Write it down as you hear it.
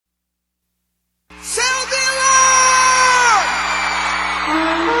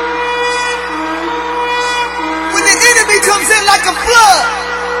blood,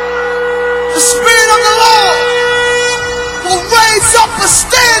 the Spirit of the Lord will raise up a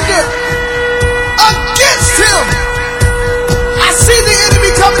standard against him. I see the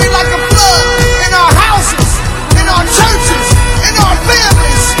enemy coming in like a flood in our houses, in our churches, in our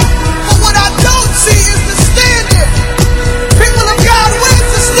families. But what I don't see is the standard. People of God, where's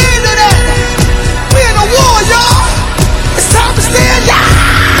the standard at? We're in a war, y'all. It's time to stand up.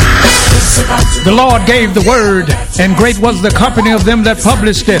 The Lord gave the word, and great was the company of them that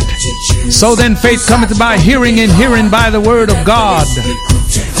published it. So then faith cometh by hearing, and hearing by the word of God.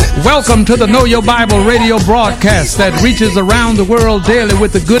 Welcome to the Know Your Bible radio broadcast that reaches around the world daily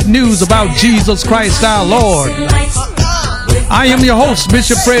with the good news about Jesus Christ our Lord. I am your host,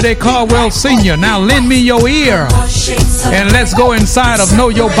 Bishop Fred A. Caldwell Sr. Now lend me your ear and let's go inside of Know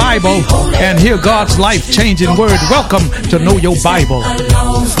Your Bible and hear God's life-changing word. Welcome to Know Your Bible.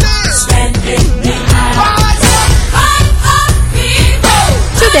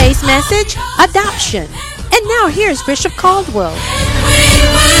 Today's message, adoption. And now here's Bishop Caldwell.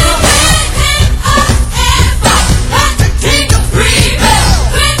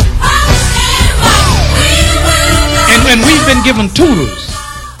 And we've been given tutors.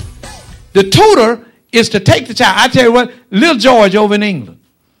 The tutor is to take the child. I tell you what, Little George over in England,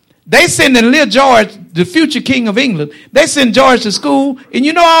 they send in Little George, the future king of England, they send George to school. And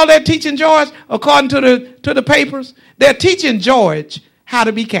you know all they're teaching George, according to the papers? They're teaching George how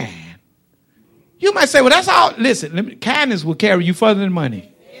to be kind. You might say, well, that's all. Listen, kindness will carry you further than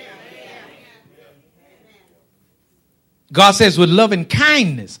money. God says, with loving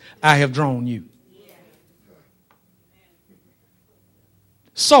kindness, I have drawn you.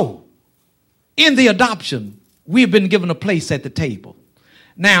 So, in the adoption, we've been given a place at the table.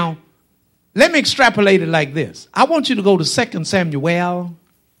 Now, let me extrapolate it like this. I want you to go to 2 Samuel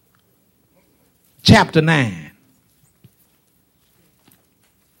chapter 9.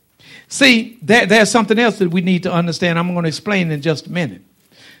 See, there's something else that we need to understand. I'm going to explain in just a minute.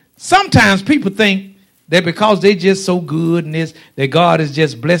 Sometimes people think that because they're just so good and this, that God is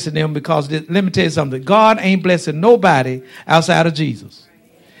just blessing them because, let me tell you something. God ain't blessing nobody outside of Jesus.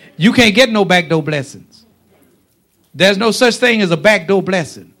 You can't get no backdoor blessings. There's no such thing as a backdoor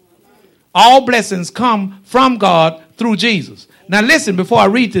blessing. All blessings come from God through Jesus. Now listen, before I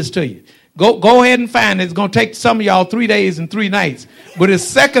read this to you, go ahead and find it. It's going to take some of y'all 3 days and 3 nights. But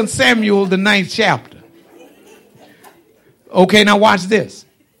it's 2 Samuel, the 9th chapter. Okay, now watch this.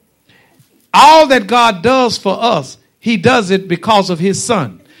 All that God does for us, he does it because of his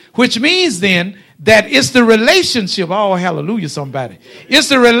son. Which means then that it's the relationship. Oh, hallelujah, somebody. It's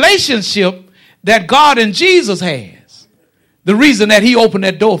the relationship that God and Jesus has. The reason that he opened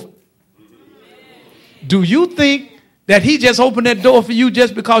that door. Do you think that he just opened that door for you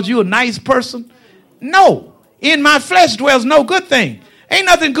just because you're a nice person? No. In my flesh dwells no good thing. Ain't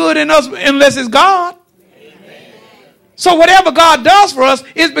nothing good in us unless it's God. So whatever God does for us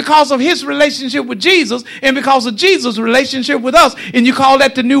is because of his relationship with Jesus and because of Jesus' relationship with us. And you call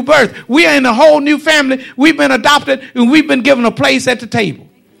that the new birth. We are in a whole new family. We've been adopted and we've been given a place at the table.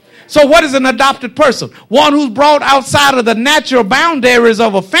 So what is an adopted person? One who's brought outside of the natural boundaries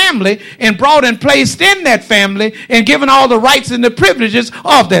of a family and brought and placed in that family and given all the rights and the privileges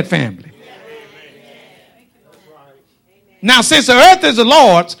of that family. Now, since the earth is the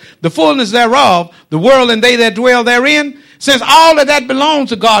Lord's, the fullness thereof, the world and they that dwell therein, since all of that belongs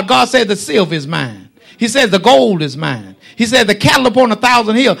to God, God said the silver is mine. He said the gold is mine. He said the cattle upon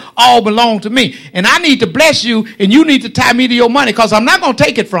 1,000 hills all belong to me. And I need to bless you and you need to tie me to your money because I'm not going to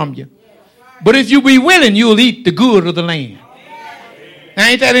take it from you. But if you be willing, you'll eat the good of the land. Now,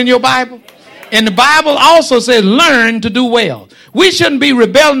 ain't that in your Bible? And the Bible also says learn to do well. We shouldn't be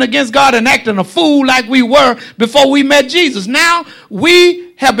rebelling against God and acting a fool like we were before we met Jesus. Now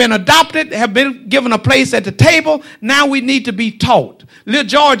we have been adopted, have been given a place at the table. Now we need to be taught. Little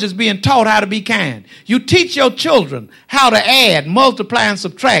George is being taught how to be kind. You teach your children how to add, multiply, and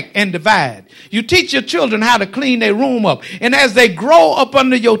subtract, and divide. You teach your children how to clean their room up. And as they grow up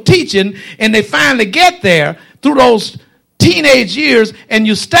under your teaching and they finally get there through those teenage years and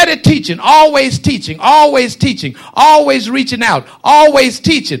you study teaching, always reaching out, always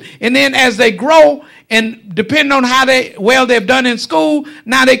teaching. And then as they grow and depending on how they've done in school,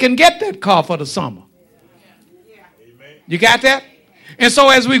 now they can get that car for the summer. You got that? And so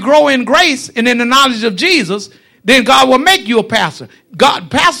as we grow in grace and in the knowledge of Jesus, then God will make you a pastor.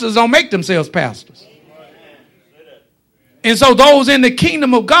 Pastors don't make themselves pastors. And so those in the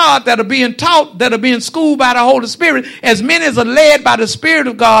kingdom of God that are being taught, that are being schooled by the Holy Spirit, as many as are led by the Spirit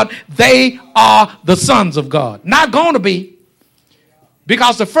of God, they are the sons of God. Not going to be.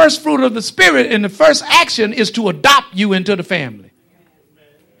 Because the first fruit of the Spirit and the first action is to adopt you into the family.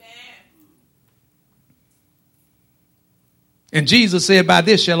 And Jesus said, by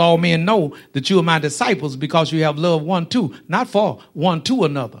this shall all men know that you are my disciples, because you have love one to, not for one to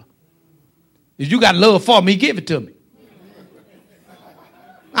another. If you got love for me, give it to me.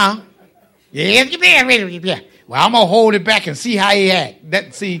 Yeah. Well, I'm going to hold it back and see how he act.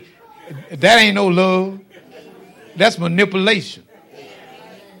 That ain't no love. That's manipulation.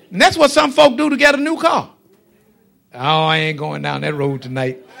 And that's what some folk do to get a new car. Oh, I ain't going down that road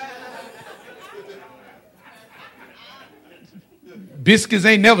tonight. Biscuits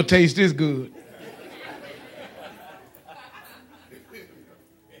ain't never taste this good.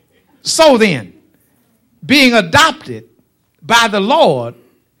 So then, being adopted by the Lord,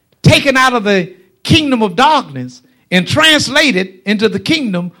 taken out of the kingdom of darkness and translated into the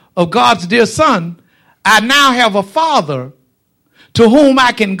kingdom of God's dear Son, I now have a Father to whom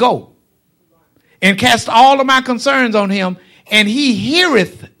I can go and cast all of my concerns on him, and he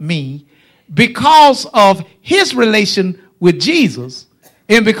heareth me because of his relation with Jesus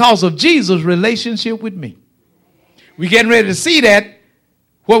and because of Jesus' relationship with me. We're getting ready to see that,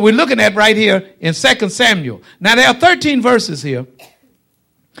 what we're looking at right here in 2 Samuel. Now, there are 13 verses here.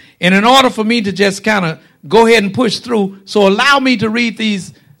 And in order for me to just kind of go ahead and push through, so allow me to read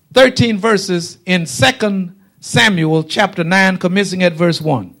these 13 verses in 2 Samuel chapter 9, commencing at verse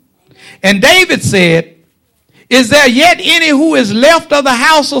 1. And David said, is there yet any who is left of the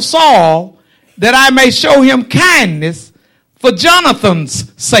house of Saul, that I may show him kindness for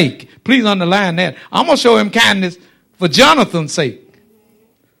Jonathan's sake? Please underline that. I'm going to show him kindness for Jonathan's sake.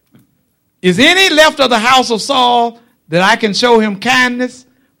 Is any left of the house of Saul that I can show him kindness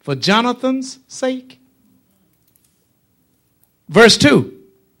for Jonathan's sake? Verse 2.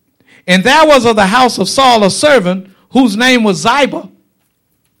 And there was of the house of Saul a servant whose name was Ziba.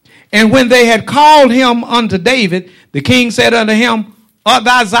 And when they had called him unto David, the king said unto him, art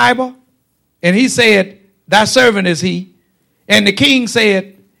thou Ziba? And he said, thy servant is he. And the king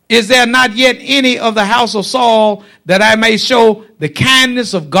said, is there not yet any of the house of Saul that I may show the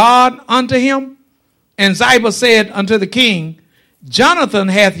kindness of God unto him? And Ziba said unto the king, Jonathan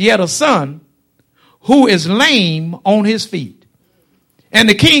hath yet a son, who is lame on his feet. And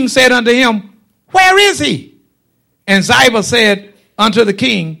the king said unto him, where is he? And Ziba said unto the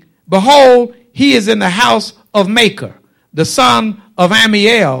king, behold, he is in the house of Machir, the son of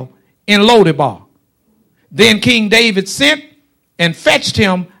Ammiel, in Lodebar. Then King David sent and fetched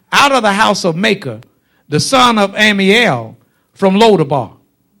him out of the house of Machir, the son of Ammiel, from Lodebar.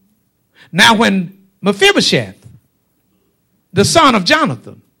 Now when Mephibosheth, the son of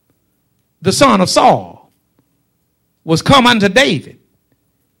Jonathan, the son of Saul, was come unto David,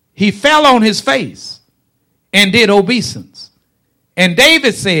 he fell on his face and did obeisance. And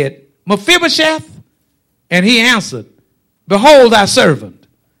David said, Mephibosheth? And he answered, behold thy servant.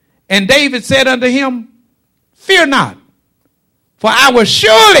 And David said unto him, fear not, for I will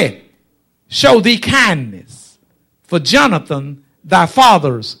surely show thee kindness for Jonathan thy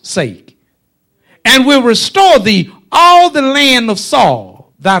father's sake, and will restore thee all the land of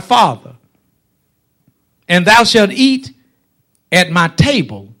Saul thy father, and thou shalt eat at my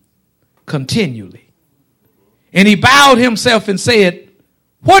table continually. And he bowed himself and said,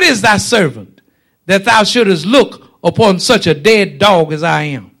 what is thy servant, that thou shouldest look upon such a dead dog as I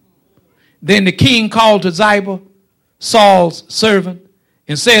am? Then the king called to Ziba, Saul's servant,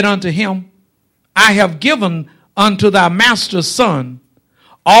 and said unto him, I have given unto thy master's son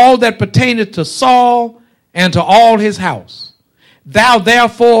all that pertaineth to Saul and to all his house. Thou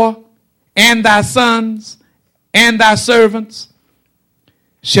therefore and thy sons and thy servants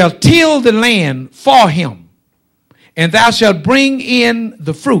shall till the land for him, and thou shalt bring in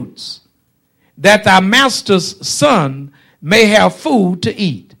the fruits, that thy master's son may have food to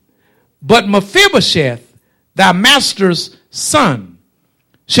eat. But Mephibosheth, thy master's son,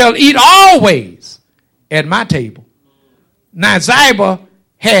 shall eat always at my table. Now Ziba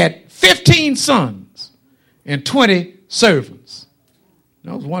had 15 sons and 20 servants.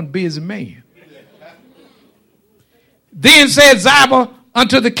 That was one busy man. Then said Ziba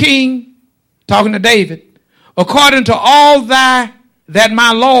unto the king, talking to David, according to all that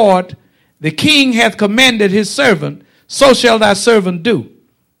my lord the king hath commanded his servant, so shall thy servant do.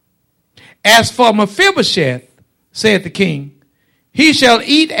 As for Mephibosheth, said the king, he shall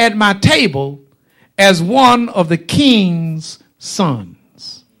eat at my table as one of the king's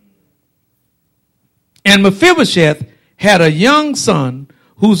sons. And Mephibosheth had a young son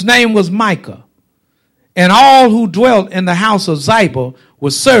whose name was Micah, and all who dwelt in the house of Ziba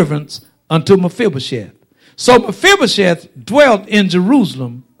were servants unto Mephibosheth. So Mephibosheth dwelt in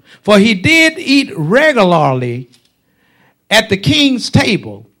Jerusalem, for he did eat regularly at the king's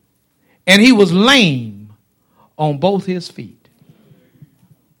table, and he was lame on both his feet.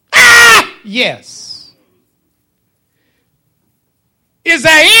 Yes. Is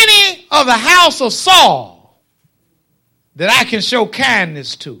there any of the house of Saul that I can show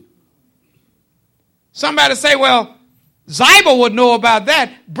kindness to? Somebody say, well, Ziba would know about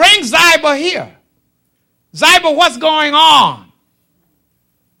that. Bring Ziba here. Ziba, what's going on?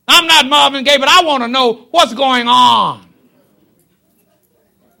 I'm not Marvin Gaye, but I want to know what's going on.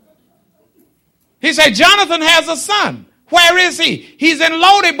 He said, Jonathan has a son. Where is he? He's in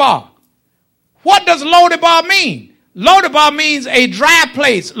Lodebar. What does Lodebar mean? Lodebar means a dry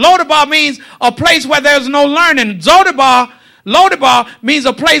place. Lodebar means a place where there's no learning. Lodebar means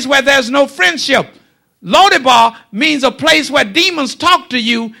a place where there's no friendship. Lodebar means a place where demons talk to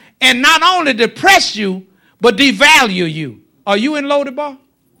you and not only depress you, but devalue you. Are you in Lodebar?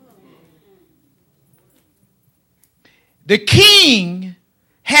 The king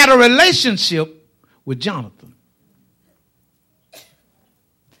had a relationship with Jonathan.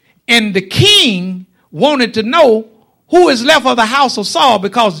 And the king wanted to know who is left of the house of Saul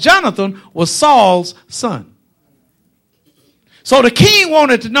because Jonathan was Saul's son. So the king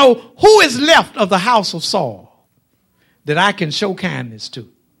wanted to know who is left of the house of Saul that I can show kindness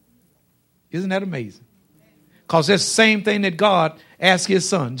to. Isn't that amazing? Because that's the same thing that God asked his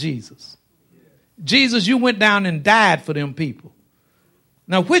son, Jesus. Jesus, you went down and died for them people.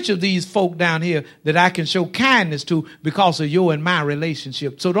 Now, which of these folk down here that I can show kindness to because of your and my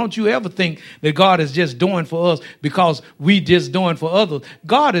relationship? So don't you ever think that God is just doing for us because we just doing for others.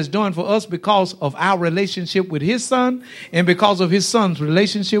 God is doing for us because of our relationship with his son and because of his son's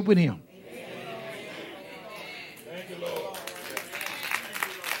relationship with him. Thank you, Lord.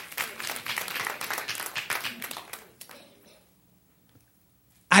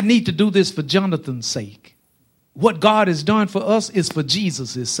 I need to do this for Jonathan's sake. What God has done for us is for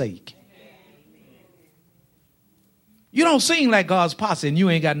Jesus' sake. You don't sing like God's posse and you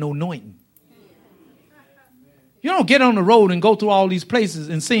ain't got no anointing. You don't get on the road and go through all these places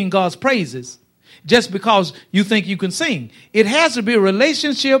and sing God's praises just because you think you can sing. It has to be a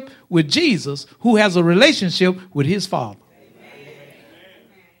relationship with Jesus who has a relationship with his Father.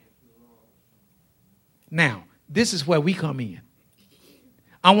 Now, this is where we come in.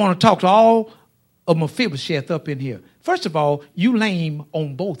 I want to talk to all of Mephibosheth up in here. First of all, you lame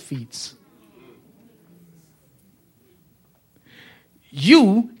on both feet.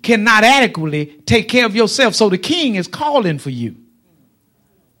 You cannot adequately take care of yourself, so the king is calling for you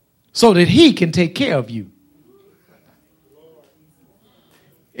so that he can take care of you.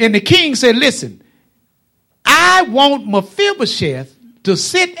 And the king said, listen, I want Mephibosheth to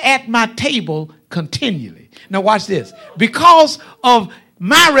sit at my table continually. Now watch this. Because of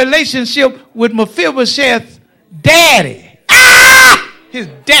my relationship with Mephibosheth's daddy, his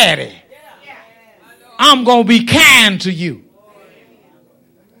daddy, I'm going to be kind to you.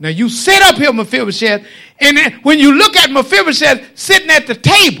 Now you sit up here, Mephibosheth, and then when you look at Mephibosheth sitting at the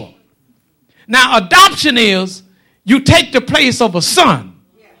table, now adoption is you take the place of a son.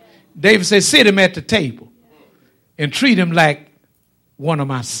 David said, sit him at the table and treat him like one of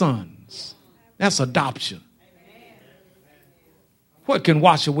my sons. That's adoption. What can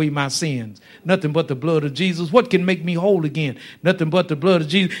wash away my sins? Nothing but the blood of Jesus. What can make me whole again? Nothing but the blood of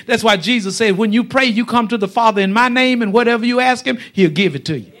Jesus. That's why Jesus said, when you pray, you come to the Father in my name, and whatever you ask him, he'll give it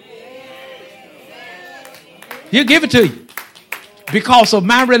to you. He'll give it to you. Because of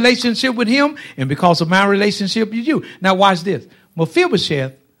my relationship with him and because of my relationship with you. Now watch this.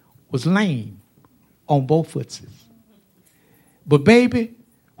 Mephibosheth was lame on both footses. But baby,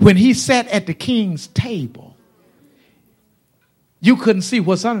 when he sat at the king's table, you couldn't see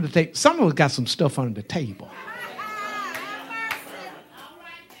what's under the table. Some of us got some stuff under the table.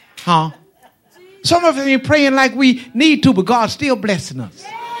 Huh? Some of us ain't praying like we need to, but God's still blessing us.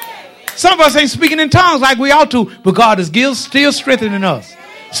 Some of us ain't speaking in tongues like we ought to, but God is still strengthening us.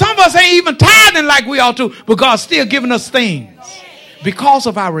 Some of us ain't even tithing like we ought to, but God's still giving us things because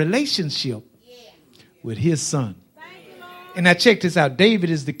of our relationship with his son. And now check this out. David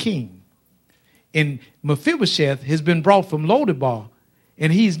is the king. And Mephibosheth has been brought from Lodebar,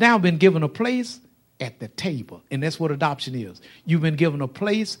 and he's now been given a place at the table. And that's what adoption is. You've been given a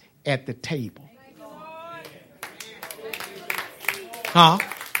place at the table. Huh?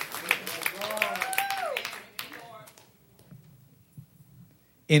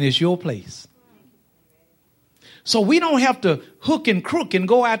 And it's your place. So we don't have to hook and crook and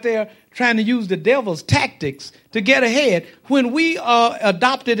go out there trying to use the devil's tactics to get ahead when we are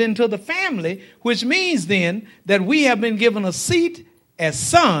adopted into the family, which means then that we have been given a seat as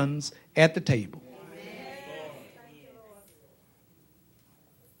sons at the table.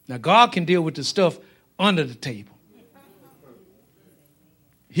 Now God can deal with the stuff under the table.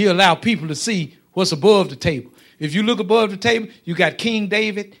 He allowed people to see what's above the table. If you look above the table, you got King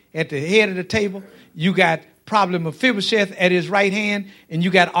David at the head of the table. You got probably Mephibosheth at his right hand. And you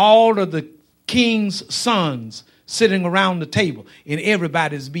got all of the king's sons sitting around the table. And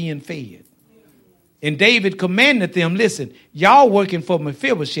everybody's being fed. And David commanded them, listen, y'all working for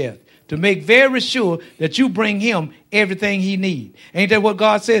Mephibosheth to make very sure that you bring him everything he needs. Ain't that what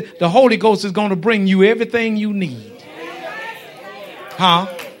God said? The Holy Ghost is going to bring you everything you need. Huh?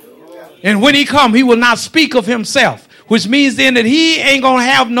 And when he come, he will not speak of himself, which means then that he ain't going to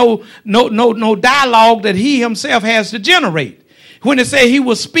have no dialogue that he himself has to generate. When it says he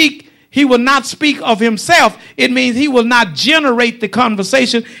will not speak of himself, it means he will not generate the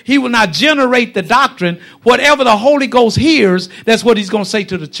conversation. He will not generate the doctrine. Whatever the Holy Ghost hears, that's what he's going to say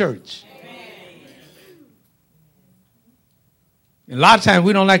to the church. And a lot of times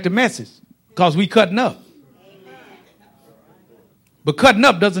we don't like the message because we cutting up. But cutting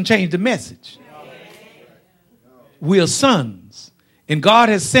up doesn't change the message. We are sons. And God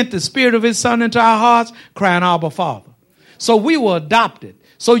has sent the Spirit of his Son into our hearts, crying, Abba, Father. So we were adopted.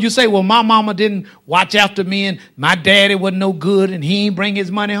 So you say, well, my mama didn't watch after me and my daddy wasn't no good and he ain't bring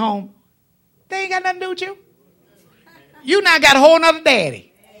his money home. They ain't got nothing to do with you. You now got a whole nother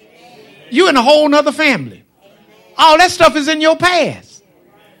daddy. You in a whole nother family. All that stuff is in your past.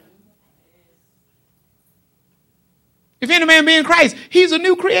 If any man be in Christ, he's a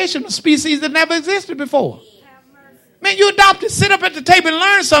new creation, a species that never existed before. Man, you adopted. Sit up at the table and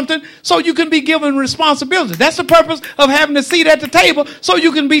learn something so you can be given responsibility. That's the purpose of having a seat at the table, so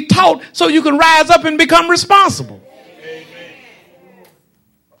you can be taught, so you can rise up and become responsible.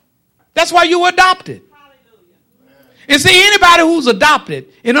 That's why you were adopted. And see, anybody who's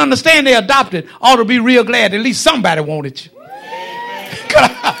adopted and understand they're adopted ought to be real glad at least somebody wanted you.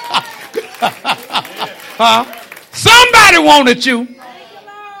 Somebody wanted you.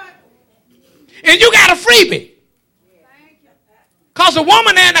 And you got a freebie. Because a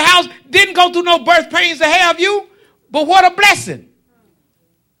woman in the house didn't go through no birth pains to have you. But what a blessing.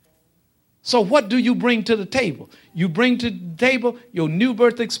 So what do you bring to the table? You bring to the table your new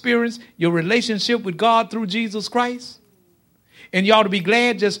birth experience, your relationship with God through Jesus Christ. And you ought to be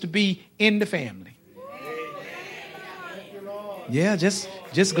glad just to be in the family. Yeah, just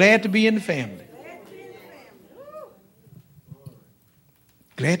glad to be in the family.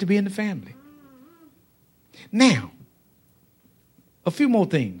 Glad to be in the family. Now, a few more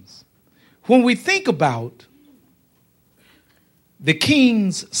things. When we think about the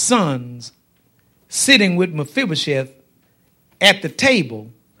king's sons sitting with Mephibosheth at the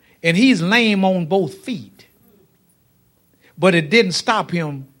table, and he's lame on both feet, but it didn't stop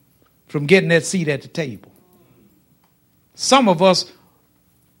him from getting that seat at the table. Some of us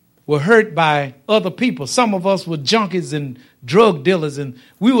were hurt by other people. Some of us were junkies and drug dealers, and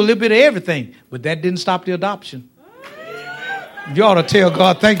we were a little bit of everything, but that didn't stop the adoption. You ought to tell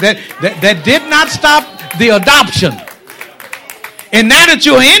God, thank that did not stop the adoption. And now that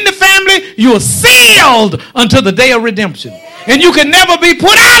you're in the family, you're sealed until the day of redemption. And you can never be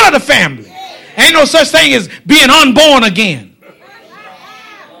put out of the family. Ain't no such thing as being unborn again.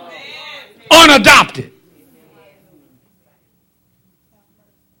 Unadopted.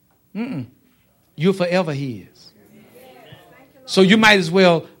 You're forever his. So you might as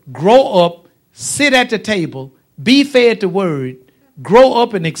well grow up, sit at the table, be fed the word, grow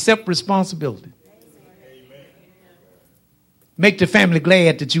up and accept responsibility. Make the family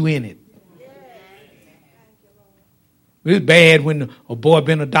glad that you in it. It's bad when a boy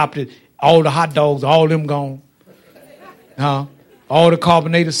been adopted, all the hot dogs, all them gone. All the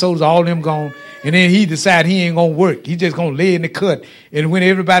carbonated sodas, all them gone. And then he decide he ain't going to work. He just going to lay in the cut. And when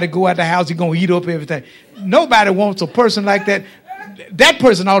everybody go out the house, he going to eat up everything. Nobody wants a person like that. That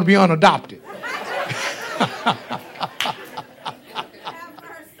person ought to be unadopted.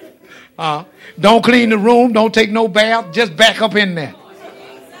 Don't clean the room. Don't take no bath. Just back up in there.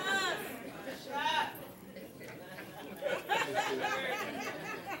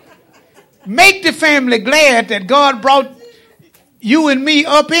 Make the family glad that God brought you and me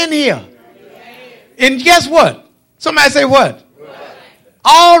up in here. And guess what? Somebody say what?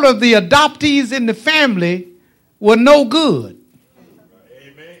 All of the adoptees in the family were no good.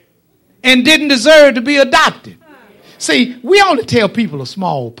 And didn't deserve to be adopted. See, we only tell people a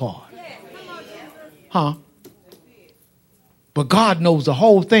small part. But God knows the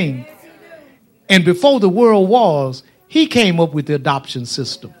whole thing. And before the world was, he came up with the adoption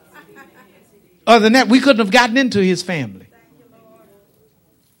system. Other than that, we couldn't have gotten into his family.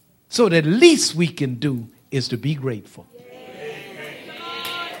 So the least we can do is to be grateful.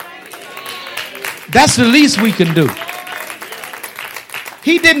 That's the least we can do.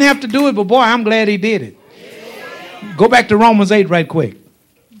 He didn't have to do it, but boy, I'm glad he did it. Go back to Romans 8 right quick.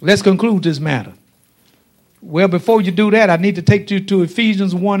 Let's conclude this matter. Well, before you do that, I need to take you to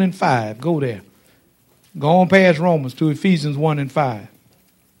Ephesians 1 and 5. Go there. Go on past Romans to Ephesians 1 and 5.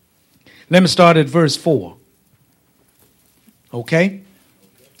 Let me start at verse 4. Okay?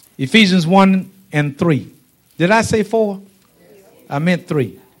 Ephesians 1 and 3. Did I say 4? I meant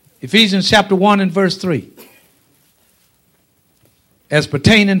 3. Ephesians chapter 1 and verse 3. As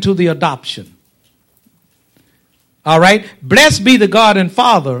pertaining to the adoption. All right? Blessed be the God and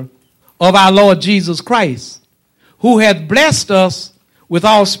Father of our Lord Jesus Christ, who hath blessed us with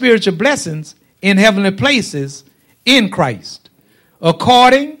all spiritual blessings in heavenly places in Christ,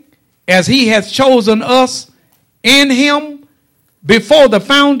 according as he hath chosen us in him before the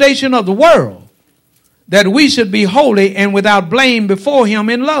foundation of the world, that we should be holy and without blame before him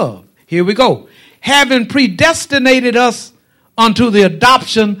in love. Here we go. Having predestinated us unto the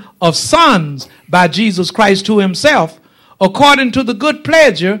adoption of sons by Jesus Christ to himself, according to the good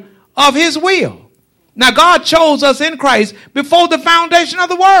pleasure of his will. Now, God chose us in Christ before the foundation of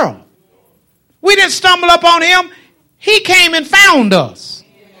the world. We didn't stumble upon him. He came and found us.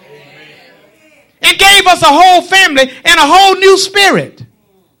 And gave us a whole family and a whole new spirit.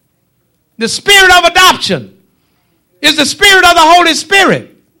 The spirit of adoption is the spirit of the Holy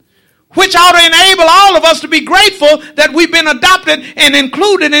Spirit, which ought to enable all of us to be grateful that we've been adopted and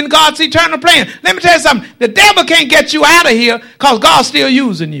included in God's eternal plan. Let me tell you something. The devil can't get you out of here because God's still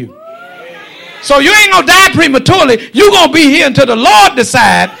using you. So you ain't going to die prematurely. You're going to be here until the Lord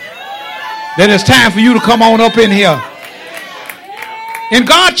decide that it's time for you to come on up in here. And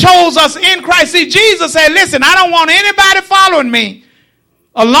God chose us in Christ. See, Jesus said, listen, I don't want anybody following me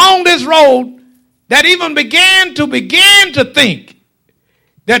along this road that even began to think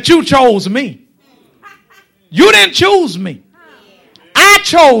that you chose me. You didn't choose me. I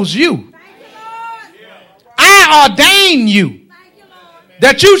chose you. I ordained you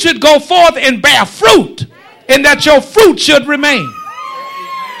that you should go forth and bear fruit, and that your fruit should remain.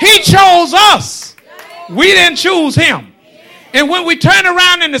 He chose us. We didn't choose him. And when we turn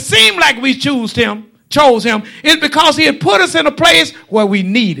around and it seemed like we chose him, it's because he had put us in a place where we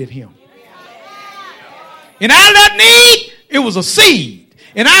needed him. And out of that need, it was a seed.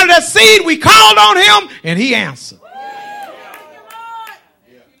 And out of that seed, we called on him, and he answered.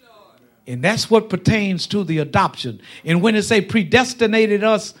 And that's what pertains to the adoption. And when it say predestinated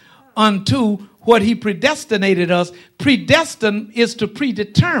us unto what he predestinated us, predestined is to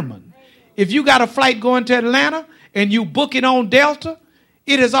predetermine. If you got a flight going to Atlanta and you book it on Delta,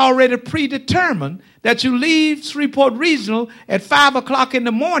 it is already predetermined that you leave Shreveport Regional at 5 o'clock in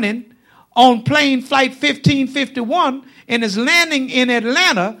the morning on plane flight 1551 and is landing in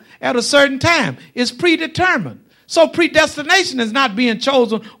Atlanta at a certain time. It's predetermined. So predestination is not being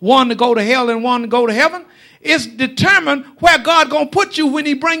chosen one to go to hell and one to go to heaven. It's determined where God going to put you when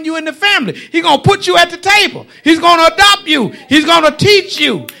he bring you in the family. He's going to put you at the table. He's going to adopt you. He's going to teach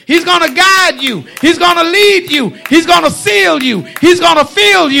you. He's going to guide you. He's going to lead you. He's going to seal you. He's going to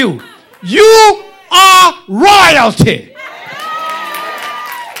fill you. You are royalty.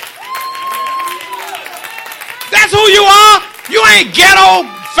 That's who you are. You ain't ghetto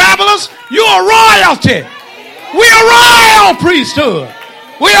fabulous. You are royalty. We are royal priesthood.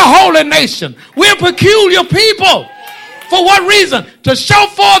 We are holy nation. We are peculiar people. For what reason? To show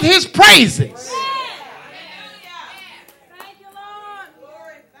forth his praises.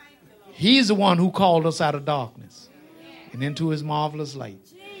 He's the one who called us out of darkness and into his marvelous light.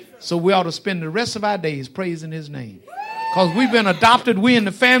 So we ought to spend the rest of our days praising his name. Because we've been adopted. We in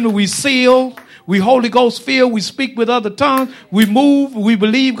the family. We sealed. We Holy Ghost filled. We speak with other tongues. We move. We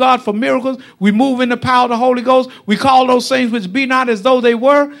believe God for miracles. We move in the power of the Holy Ghost. We call those things which be not as though they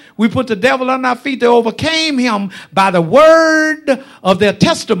were. We put the devil on our feet. They overcame him by the word of their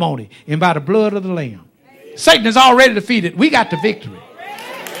testimony and by the blood of the Lamb. Satan is already defeated. We got the victory.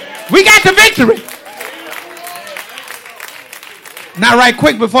 We got the victory. Now, right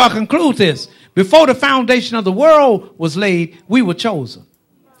quick before I conclude this. Before the foundation of the world was laid, we were chosen.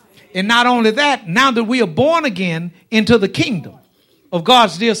 And not only that, now that we are born again into the kingdom of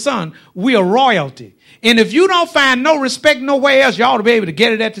God's dear son, we are royalty. And if you don't find no respect nowhere else, you ought to be able to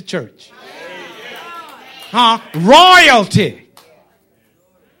get it at the church. Royalty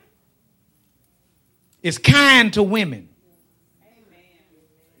is kind to women,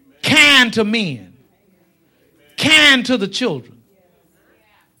 kind to men, kind to the children.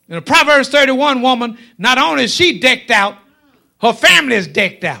 In the Proverbs 31 woman, not only is she decked out, her family is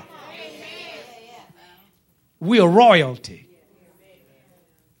decked out. We are royalty.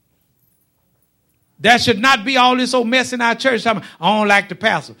 There should not be all this old mess in our church. I don't like the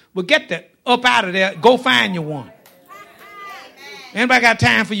pastor. Well, get that up out of there. Go find you one. Anybody got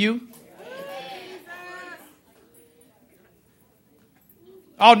time for you?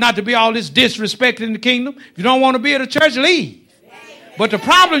 Ought not to be all this disrespect in the kingdom. If you don't want to be at a church, leave. But the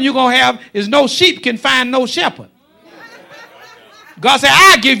problem you're going to have is no sheep can find no shepherd. God said,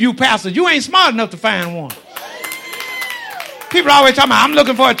 I give you pastors. You ain't smart enough to find one. People are always talking about, I'm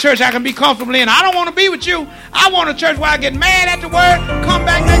looking for a church I can be comfortable in. I don't want to be with you. I want a church where I get mad at the word, come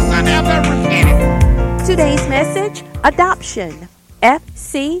back next Sunday after I repent. Today's message, adoption.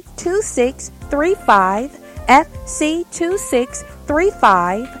 FC2635.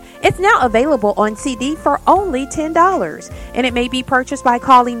 FC2635. It's now available on CD for only $10, and it may be purchased by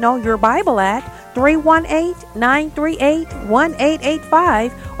calling Know Your Bible at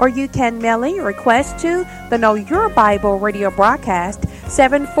 318-938-1885, or you can mail in your request to the Know Your Bible radio broadcast,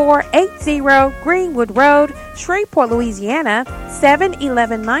 7480 Greenwood Road, Shreveport, Louisiana,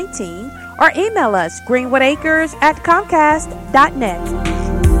 71119, or email us greenwoodacres@comcast.net.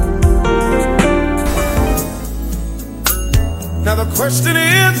 Now the question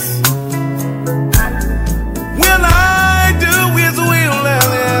is, will I do His will?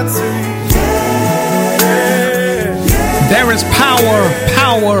 And the answer is yeah. There is power,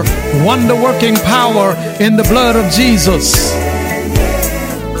 wonder-working power in the blood of Jesus.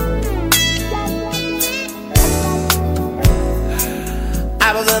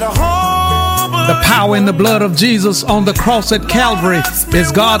 I was at a home. The power in the blood of Jesus on the cross at Calvary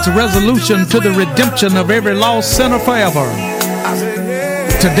is God's resolution to the redemption of every lost sinner forever.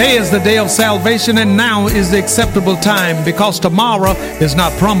 Today is the day of salvation, and now is the acceptable time, because tomorrow is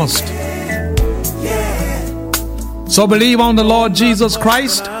not promised. So believe on the Lord Jesus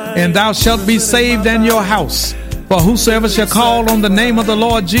Christ, and thou shalt be saved and your house. For whosoever shall call on the name of the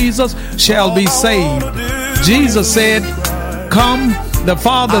Lord Jesus shall be saved. Jesus said, come. The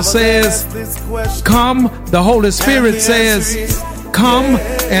Father says, come. The Holy Spirit says, come.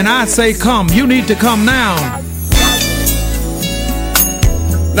 And I say, come. You need to come now.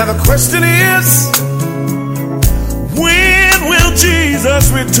 Now the question is, when will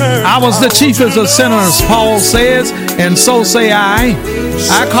Jesus return? I was the chiefest of sinners, Paul says, and so say I.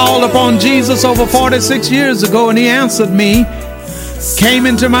 I called upon Jesus over 46 years ago, and He answered me, came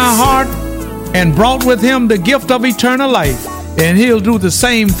into my heart, and brought with Him the gift of eternal life. And He'll do the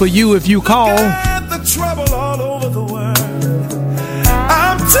same for you if you call. Got the trouble all over the world.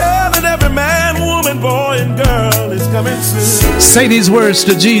 I'm telling every man, woman, boy, and girl is coming soon. Say these words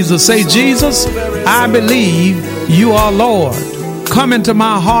to Jesus. Say, Jesus, I believe you are Lord. Come into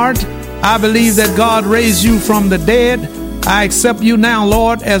my heart. I believe that God raised you from the dead. I accept you now,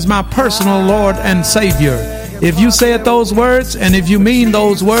 Lord, as my personal Lord and Savior. If you said those words, and if you mean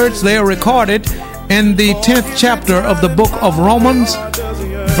those words, they are recorded in the 10th chapter of the book of Romans,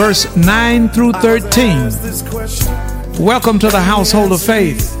 verse 9 through 13. Welcome to the household of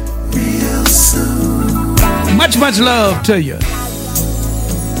faith. Much, much love to you.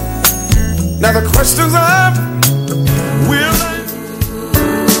 Now the questions are,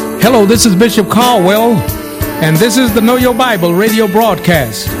 hello, this is Bishop Caldwell, and this is the Know Your Bible radio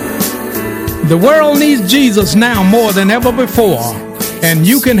broadcast. The world needs Jesus now more than ever before, and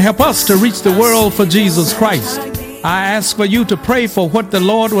you can help us to reach the world for Jesus Christ. I ask for you to pray for what the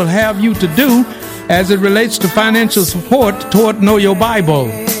Lord will have you to do as it relates to financial support toward Know Your Bible.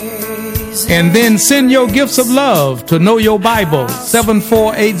 And then send your gifts of love to Know Your Bible,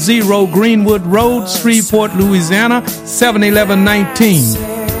 7480 Greenwood Road, Shreveport, Louisiana, 71119.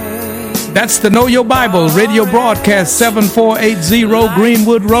 That's the Know Your Bible radio broadcast, 7480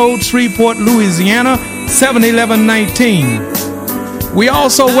 Greenwood Road, Shreveport, Louisiana, 71119. We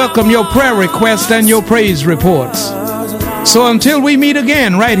also welcome your prayer requests and your praise reports. So until we meet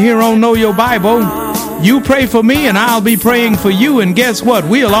again right here on Know Your Bible, you pray for me and I'll be praying for you, and guess what?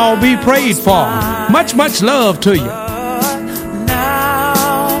 We'll all be prayed for. Much, much love to you.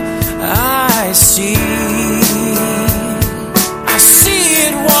 Now I see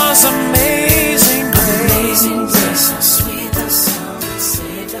it was a